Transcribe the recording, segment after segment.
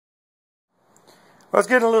Well, it's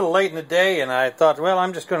getting a little late in the day, and I thought, well,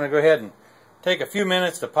 I'm just going to go ahead and take a few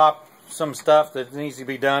minutes to pop some stuff that needs to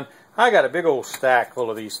be done. I got a big old stack full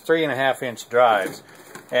of these 3.5-inch drives,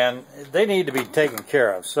 and they need to be taken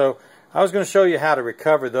care of. So I was going to show you how to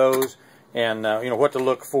recover those, and what to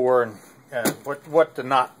look for, and what to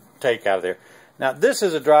not take out of there. Now, this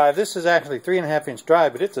is a drive. This is actually a 3.5-inch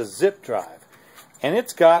drive, but it's a zip drive, and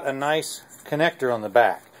it's got a nice connector on the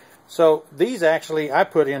back. So these actually I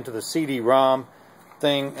put into the CD-ROM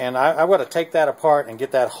thing, and I want to take that apart and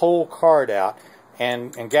get that whole card out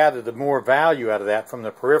and gather the more value out of that from the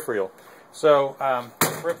peripheral. So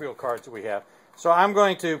peripheral cards that we have. So I'm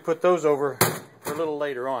going to put those over for a little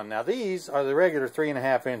later on. Now these are the regular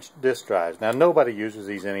 3.5-inch disk drives. Now nobody uses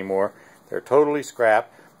these anymore. They're totally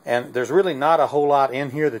scrap, and there's really not a whole lot in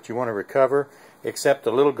here that you want to recover except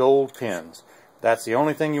the little gold pins. That's the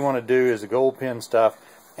only thing you want to do is the gold pin stuff.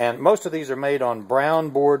 And most of these are made on brown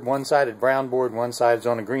board, one-sided brown board, one side is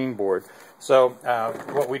on a green board. So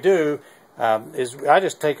what we do is I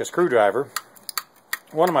just take a screwdriver,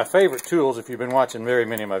 one of my favorite tools if you've been watching very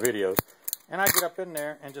many of my videos, and I get up in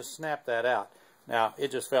there and just snap that out. Now,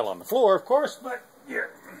 it just fell on the floor, of course, but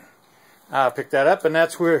here. I'll pick that up, and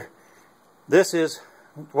that's where this is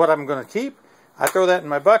what I'm going to keep. I throw that in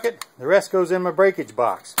my bucket, the rest goes in my breakage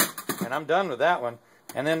box, and I'm done with that one.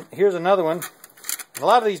 And then here's another one. A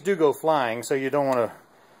lot of these do go flying, so you want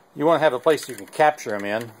to have a place you can capture them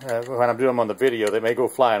in. When I'm doing them on the video, they may go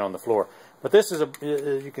flying on the floor. But this is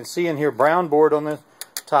you can see in here, brown board on the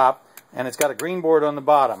top, and it's got a green board on the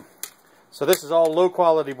bottom. So this is all low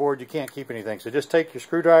quality board. You can't keep anything. So just take your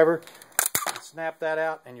screwdriver, snap that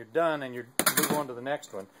out, and you're done, and you move on to the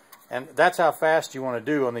next one. And that's how fast you want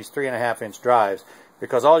to do on these 3.5-inch drives,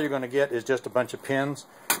 because all you're going to get is just a bunch of pins,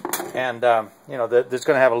 and that's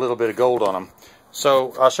going to have a little bit of gold on them.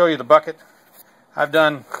 So I'll show you the bucket. I've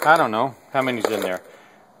done, I don't know how many's in there,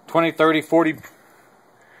 20, 30, 40,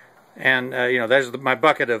 and there's my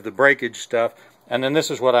bucket of the breakage stuff, and then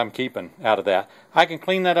this is what I'm keeping out of that. I can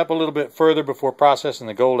clean that up a little bit further before processing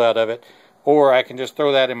the gold out of it, or I can just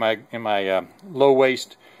throw that in my low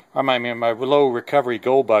waste, or my low recovery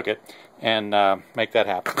gold bucket, and make that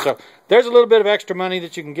happen. So there's a little bit of extra money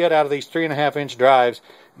that you can get out of these 3.5-inch drives.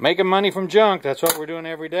 Making money from junk, that's what we're doing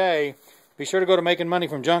every day. Be sure to go to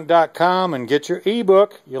makingmoneyfromjunk.com and get your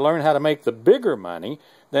ebook. You'll learn how to make the bigger money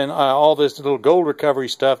than all this little gold recovery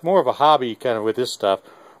stuff. More of a hobby kind of with this stuff.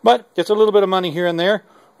 But it's a little bit of money here and there.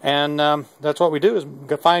 And that's what we do, is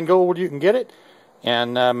find gold where you can get it.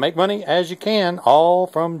 And make money as you can, all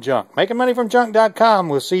from junk. Makingmoneyfromjunk.com.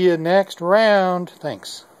 We'll see you next round.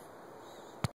 Thanks.